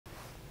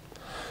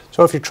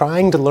So if you're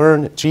trying to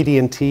learn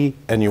GD&T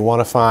and you want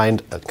to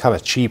find a kind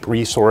of cheap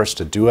resource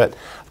to do it,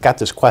 I've got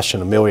this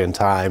question a million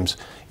times.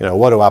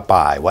 What do I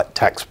buy? What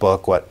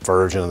textbook? What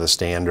version of the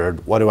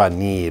standard? What do I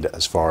need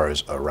as far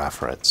as a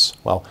reference?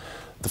 Well,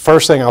 the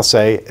first thing I'll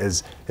say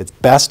is it's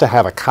best to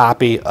have a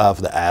copy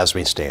of the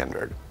ASME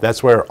standard.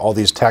 That's where all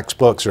these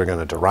textbooks are going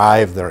to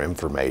derive their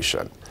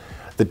information.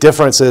 The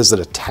difference is that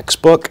a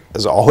textbook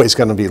is always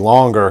going to be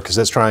longer because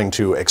it's trying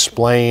to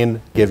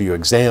explain, give you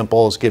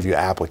examples, give you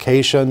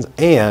applications,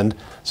 and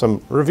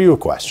some review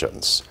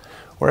questions.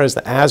 Whereas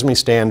the ASME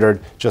standard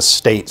just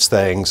states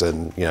things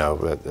and,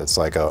 it's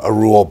like a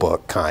rule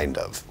book kind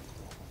of.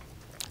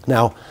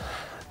 Now,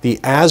 the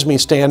ASME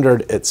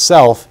standard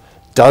itself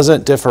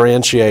doesn't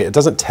differentiate, it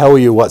doesn't tell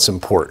you what's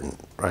important,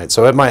 right?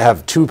 So it might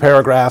have 2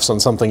 paragraphs on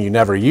something you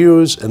never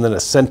use and then a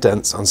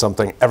sentence on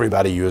something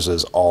everybody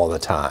uses all the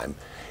time.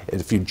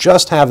 If you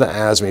just have the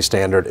ASME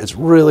standard, it's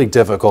really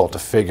difficult to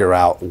figure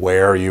out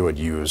where you would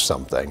use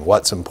something,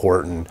 what's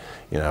important,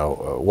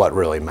 what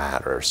really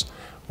matters.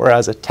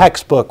 Whereas a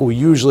textbook will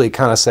usually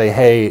kind of say,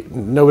 hey,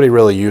 nobody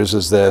really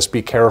uses this,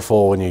 be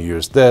careful when you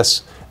use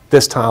this.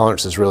 This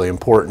tolerance is really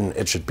important,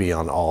 it should be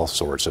on all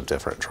sorts of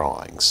different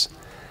drawings.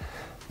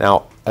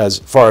 Now, as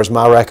far as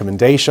my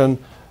recommendation,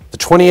 the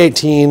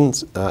 2018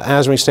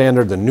 ASME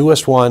standard, the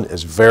newest one,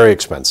 is very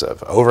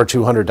expensive, over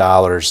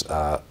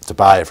 $200 to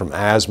buy it from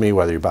ASME,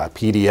 whether you buy a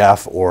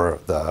PDF or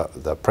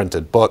the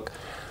printed book.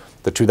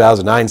 The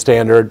 2009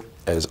 standard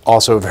is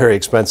also very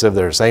expensive.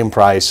 They're the same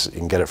price. You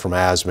can get it from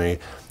ASME.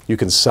 You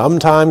can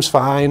sometimes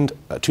find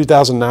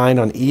 2009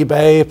 on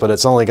eBay, but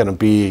it's only going to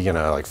be,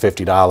 like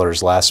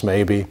 $50 less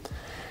maybe.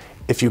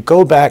 If you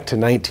go back to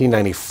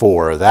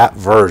 1994, that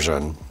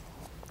version,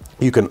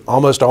 you can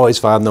almost always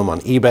find them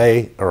on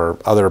eBay or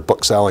other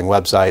book-selling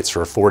websites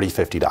for $40,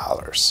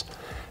 $50.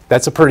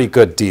 That's a pretty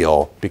good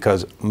deal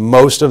because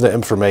most of the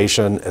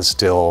information is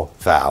still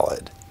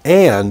valid.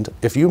 And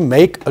if you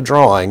make a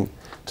drawing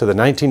to the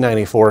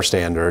 1994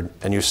 standard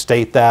and you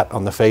state that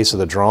on the face of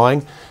the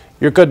drawing,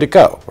 you're good to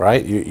go,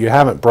 right? You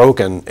haven't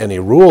broken any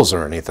rules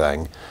or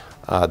anything.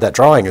 That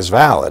drawing is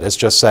valid. It's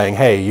just saying,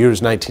 hey,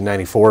 use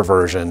 1994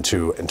 version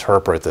to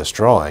interpret this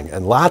drawing.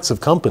 And lots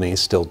of companies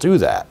still do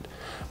that.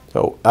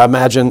 So I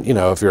imagine,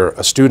 if you're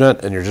a student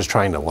and you're just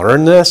trying to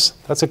learn this,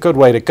 that's a good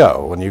way to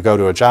go. When you go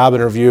to a job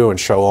interview and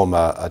show them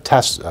a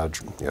test,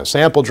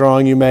 sample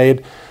drawing you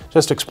made,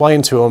 just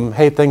explain to them,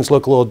 hey, things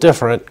look a little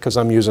different because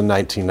I'm using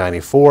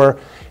 1994.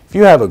 If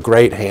you have a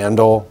great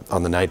handle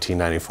on the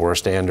 1994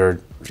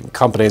 standard,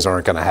 companies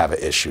aren't going to have an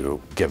issue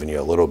giving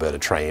you a little bit of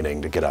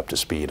training to get up to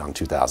speed on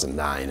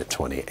 2009 and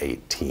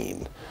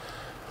 2018.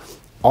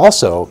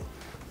 Also,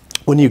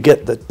 when you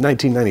get the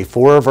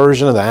 1994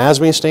 version of the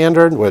ASME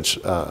standard, which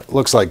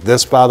looks like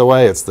this, by the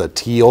way, it's the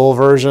teal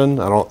version.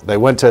 They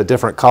went to a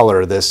different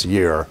color this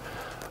year.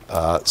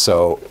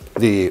 So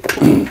the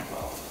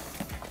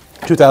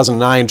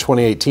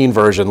 2009-2018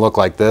 version look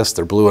like this.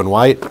 They're blue and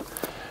white.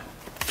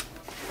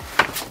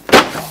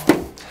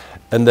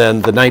 And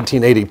then the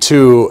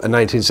 1982 and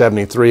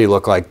 1973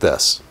 look like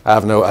this. I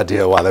have no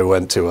idea why they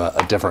went to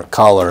a different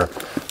color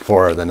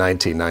for the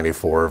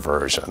 1994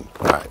 version.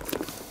 All right.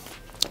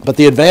 But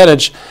the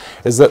advantage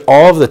is that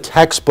all of the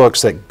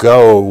textbooks that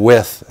go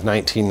with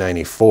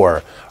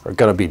 1994 are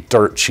going to be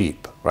dirt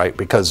cheap, right?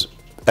 Because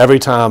every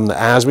time the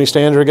ASME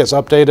standard gets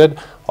updated,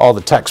 all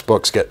the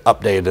textbooks get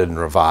updated and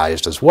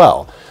revised as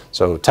well.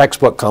 So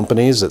textbook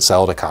companies that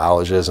sell to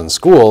colleges and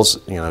schools,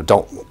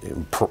 don't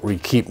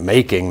keep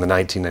making the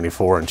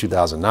 1994 and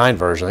 2009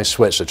 version. They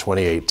switch to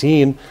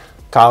 2018.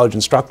 College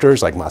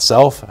instructors like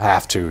myself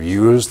have to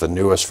use the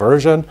newest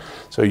version.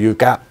 So you've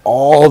got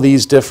all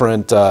these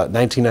different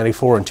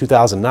 1994 and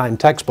 2009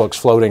 textbooks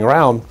floating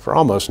around for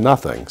almost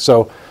nothing.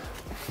 So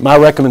my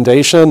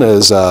recommendation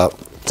is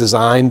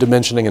Design,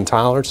 Dimensioning, and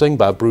Tolerancing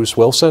by Bruce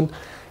Wilson.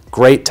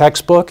 Great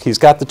textbook. He's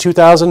got the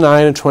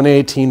 2009 and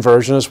 2018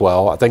 version as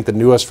well. I think the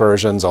newest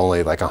version is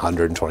only like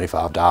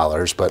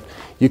 $125, but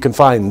you can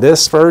find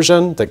this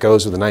version that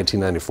goes with the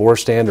 1994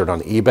 standard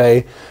on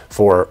eBay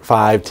for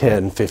 $5,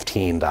 $10,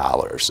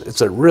 $15. It's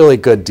a really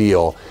good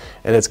deal,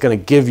 and it's going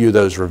to give you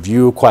those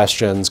review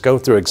questions, go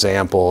through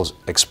examples,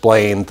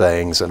 explain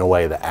things in a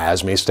way the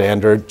ASME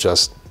standard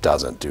just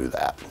doesn't do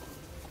that.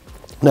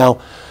 Now,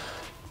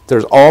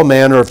 there's all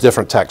manner of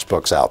different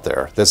textbooks out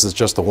there. This is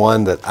just the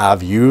one that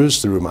I've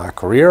used through my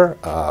career.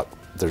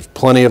 There's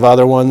plenty of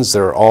other ones.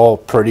 They're all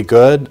pretty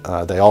good.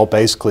 They all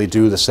basically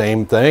do the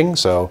same thing.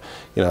 So,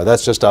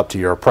 that's just up to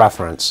your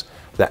preference.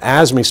 The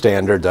ASME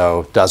standard,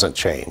 though, doesn't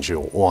change.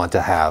 You'll want to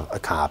have a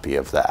copy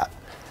of that.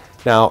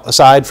 Now,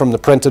 aside from the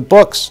printed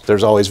books,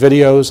 there's always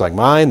videos like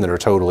mine that are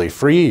totally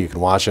free. You can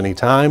watch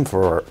anytime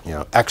for,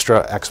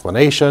 extra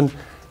explanation.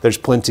 There's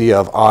plenty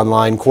of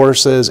online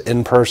courses,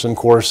 in-person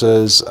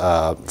courses,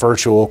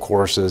 virtual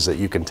courses that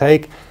you can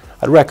take.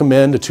 I'd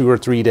recommend a 2 or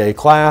 3 day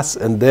class,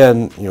 and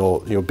then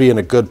you'll be in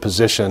a good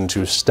position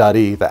to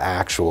study the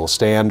actual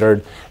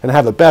standard and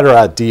have a better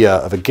idea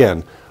of,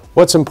 again,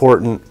 what's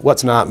important,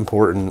 what's not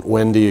important,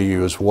 when do you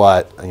use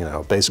what,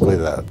 basically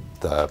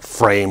the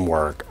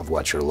framework of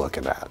what you're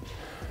looking at.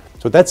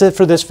 So that's it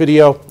for this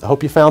video. I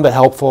hope you found it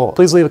helpful.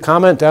 Please leave a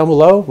comment down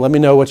below. Let me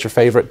know what your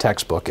favorite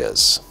textbook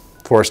is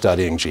for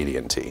studying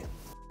GD&T.